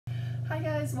Hi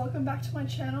guys, welcome back to my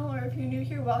channel, or if you're new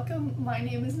here, welcome. My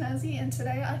name is Nazi, and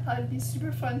today I thought it'd be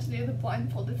super fun to do the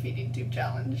blindfolded feeding tube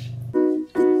challenge.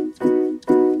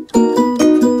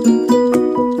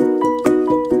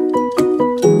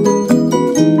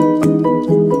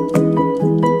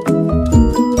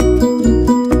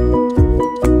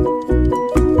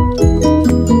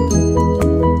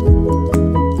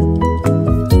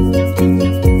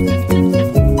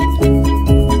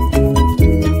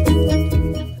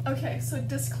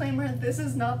 Disclaimer, this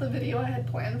is not the video I had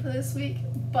planned for this week,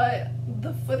 but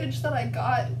the footage that I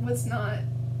got was not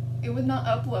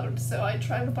upload, so I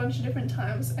tried a bunch of different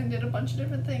times and did a bunch of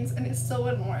different things and it still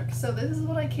wouldn't work. So this is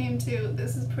what I came to.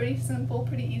 This is pretty simple,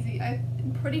 pretty easy.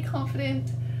 I'm pretty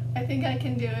confident. I think I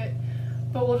can do it,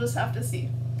 but we'll just have to see.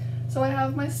 So I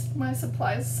have my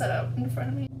supplies set up in front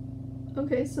of me.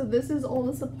 Okay, so this is all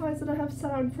the supplies that I have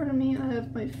set out in front of me. I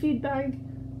have my feed bag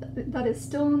that is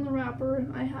still in the wrapper.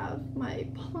 I have my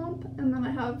pump, and then I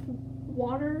have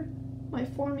water, my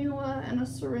formula, and a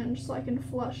syringe so I can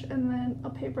flush, and then a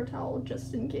paper towel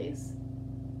just in case.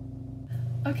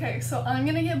 Okay, so I'm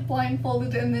gonna get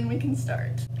blindfolded and then we can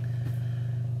start.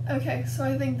 Okay, so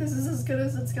I think this is as good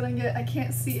as it's gonna get. I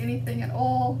can't see anything at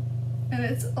all, and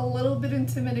it's a little bit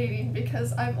intimidating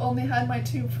because I've only had my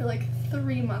tube for like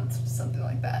 3 months, something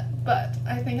like that, but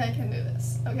I think I can do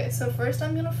this. Okay, so first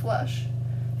I'm gonna flush.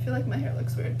 I feel like my hair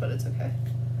looks weird, but it's okay.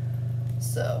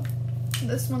 So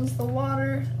this one's the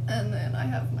water, and then I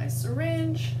have my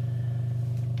syringe,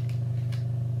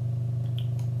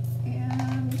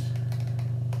 and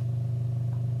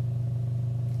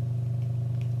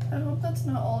I hope that's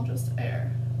not all just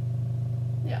air.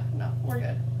 Yeah, no, we're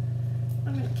good.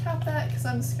 I'm gonna cap that because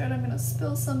I'm scared I'm gonna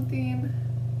spill something.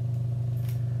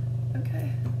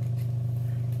 Okay,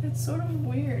 it's sort of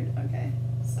weird. Okay,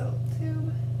 so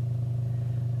tube.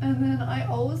 And then I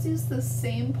always use the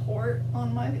same port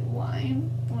on my line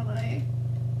when I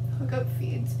hook up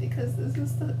feeds because this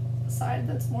is the side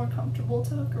that's more comfortable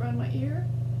to hook around my ear.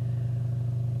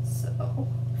 So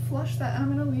flush that, and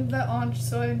I'm gonna leave that on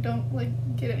so I don't like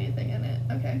get anything in it.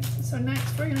 Okay, so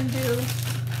next we're gonna do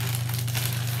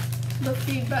the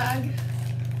feed bag.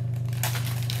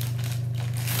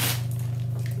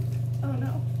 Oh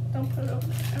no, don't put it over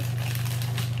there. Okay.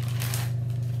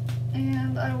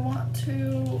 And I want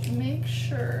to make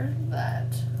sure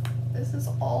that this is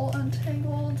all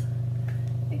untangled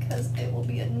because it will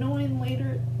be annoying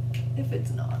later if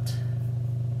it's not.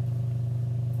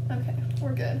 Okay,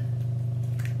 we're good.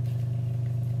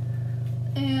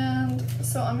 And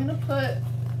so I'm gonna put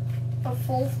a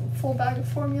full bag of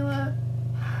formula,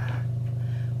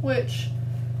 which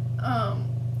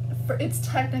it's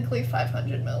technically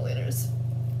 500 milliliters,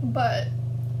 but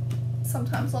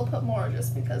sometimes I'll put more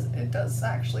just because it does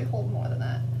actually hold more than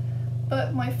that.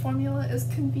 But my formula is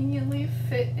conveniently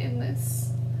fit in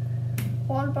this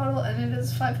water bottle, and it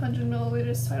is 500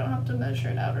 milliliters, so I don't have to measure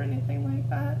it out or anything like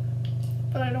that.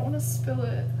 But I don't want to spill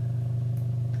it.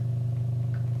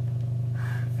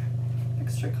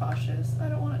 Extra cautious. I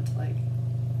don't want it to like...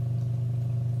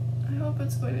 I hope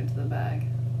it's going into the bag.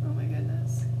 Oh my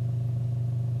goodness.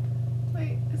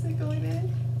 Wait, is it going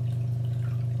in?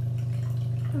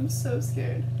 I'm so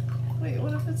scared. Wait,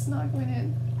 what if it's not going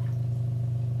in?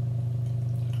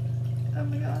 Oh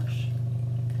my gosh.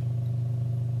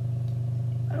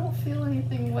 I don't feel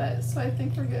anything wet, so I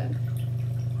think we're good.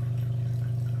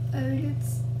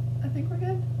 I think we're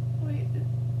good. Wait,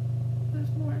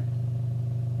 there's more.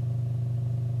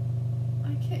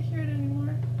 I can't hear it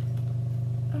anymore.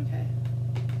 Okay.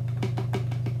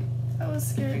 That was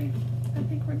scary. I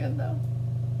think we're good though.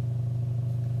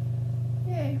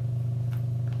 Yay.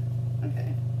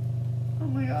 Okay. Oh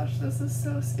my gosh, this is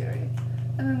so scary.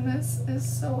 And then this is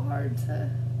so hard to...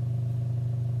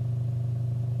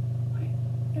 Wait,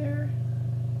 air.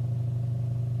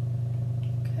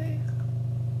 Okay.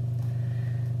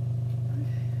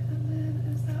 Okay, and then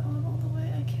is that on all the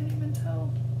way? I can't even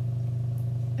tell.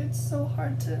 It's so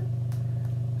hard to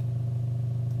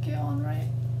get on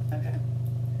right. Okay.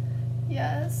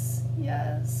 Yes,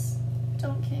 yes.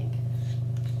 Don't kink.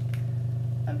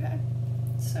 Okay.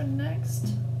 So next,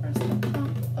 where's the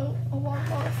pump? Oh, a water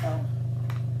bottle fell.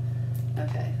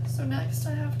 Okay, so next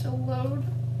I have to load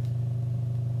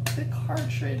the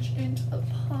cartridge into the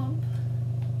pump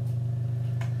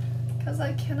because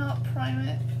I cannot prime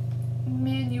it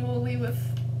manually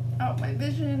without my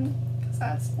vision because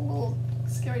that's a little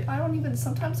scary.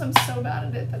 Sometimes I'm so bad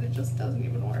at it that it just doesn't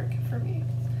even work for me.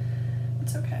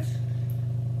 It's okay.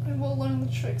 I will learn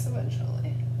the tricks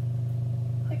eventually.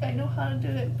 Like, I know how to do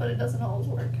it, but it doesn't always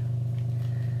work.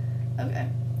 Okay,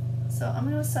 so I'm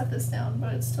gonna set this down,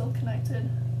 but it's still connected.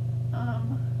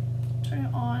 turn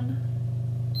it on.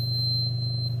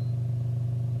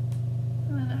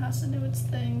 And then it has to do its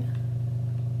thing.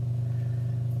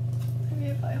 Maybe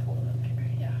if I hold it up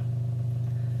here, yeah.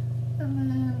 And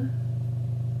then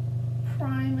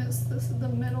prime is the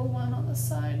middle one on the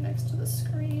side next to the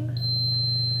screen.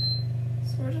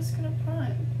 So we're just gonna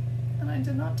prime. And I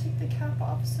did not take the cap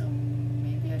off, so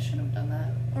maybe I should have done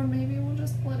that. Or maybe we'll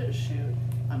just let it shoot.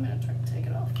 I'm gonna try to take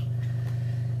it off.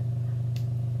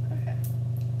 Okay.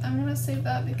 I'm gonna save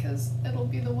that because it'll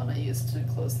be the one I use to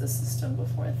close the system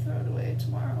before I throw it away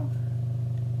tomorrow.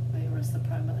 Wait, where's the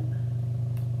prime button?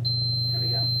 There we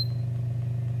go.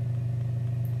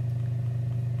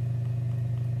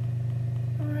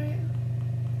 Alright.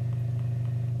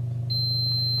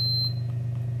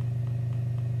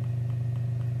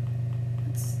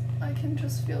 I can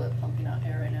just feel it pumping out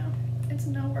air right now. It's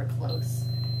nowhere close.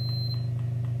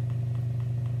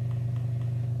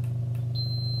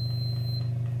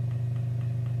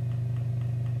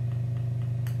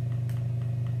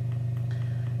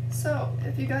 So,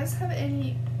 if you guys have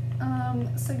any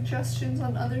suggestions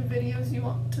on other videos you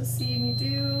want to see me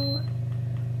do,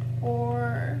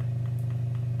 or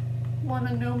want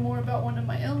to know more about one of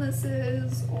my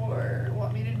illnesses, or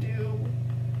want me to do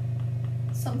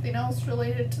something else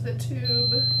related to the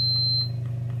tube.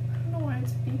 I don't know why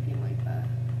it's beeping like that.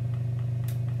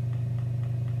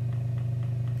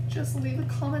 Just leave a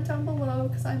comment down below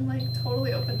because I'm like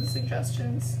totally open to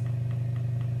suggestions.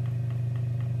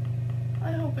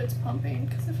 I hope it's pumping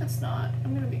because if it's not,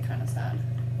 I'm gonna be kind of sad.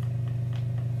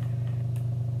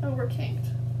 Oh, we're kinked.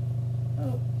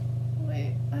 Oh,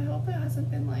 wait, I hope it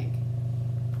hasn't been like,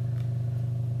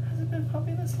 has it been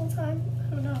pumping this whole time?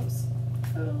 Who knows?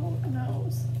 Who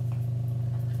knows?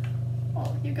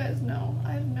 Well, you guys know.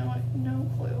 I have no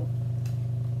clue.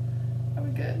 Are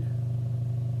we good?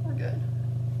 We're good.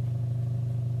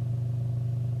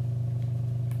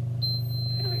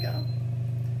 Here we go.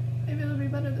 Maybe it'll be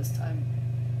better this time.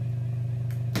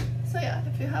 So yeah,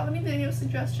 if you have any video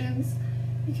suggestions,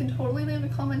 you can totally leave a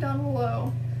comment down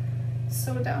below.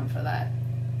 So down for that.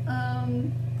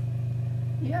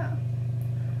 Yeah.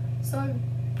 So I've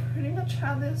pretty much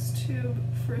had this tube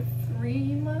for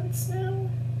 3 months now,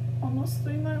 almost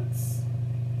 3 months,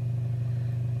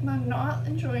 and I'm not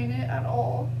enjoying it at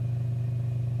all.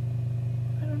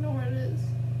 I don't know where it is,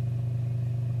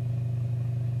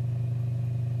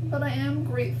 but I am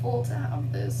grateful to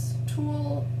have this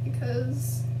tool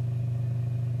because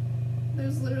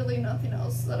there's literally nothing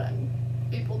else that I'm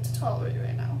able to tolerate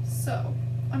right now. So,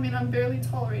 I mean, I'm barely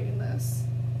tolerating this.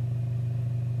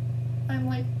 I'm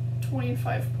like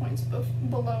 25 points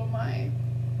below my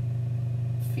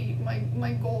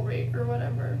my goal rate or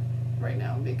whatever right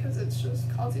now because it's just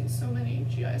causing so many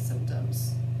GI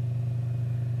symptoms.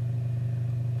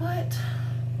 But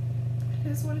it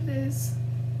is what it is.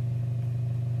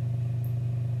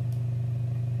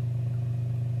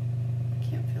 I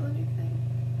can't feel anything.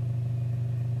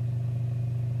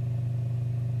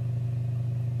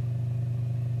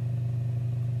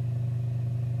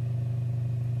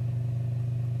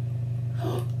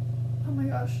 Oh my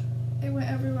gosh, it went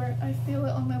everywhere. I feel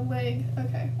it on my leg.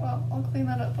 Okay, well, I'll clean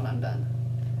that up when I'm done.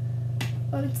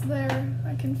 But it's there.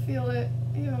 I can feel it.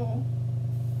 Ew.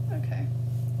 Okay.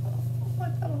 I'll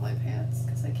wipe that on my pants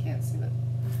because I can't see it.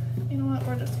 You know what?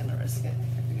 We're just gonna risk it.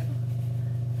 Here we go.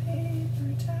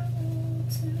 Paper towel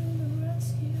to the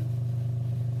rescue.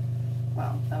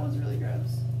 Wow, that was really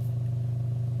gross.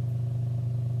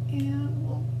 And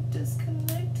we'll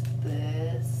disconnect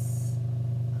this.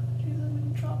 Jeez, I'm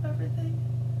gonna drop everything.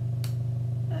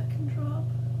 That can drop.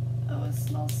 Oh, it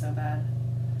smells so bad.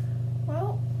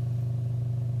 Well,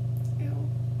 ew.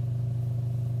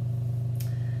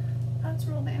 That's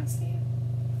real nasty.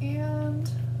 And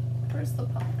where's the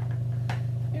pump?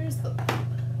 Here's the pump.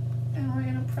 And we're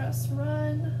gonna press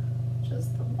run,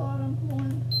 just the bottom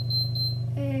one.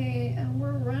 Hey, and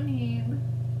we're running.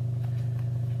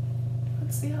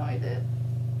 Let's see how I did.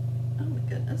 Oh my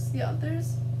goodness. Yeah,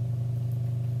 there's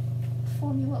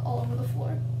formula all over the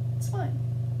floor. It's fine.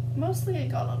 Mostly it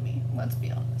got on me, let's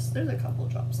be honest. There's a couple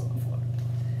drops on the floor.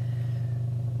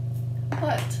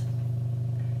 But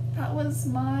that was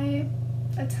my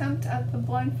attempt at the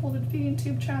blindfolded feeding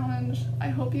tube challenge. I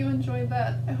hope you enjoyed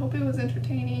that. I hope it was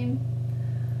entertaining.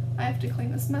 I have to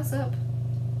clean this mess up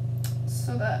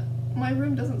so that my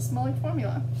room doesn't smell like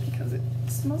formula because it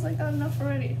smells like that enough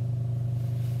already.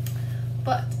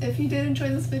 But if you did enjoy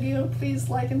this video, please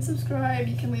like and subscribe.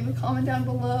 You can leave a comment down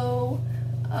below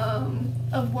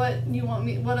of what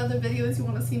other videos you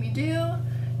want to see me do,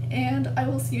 and I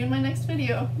will see you in my next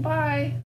video. Bye!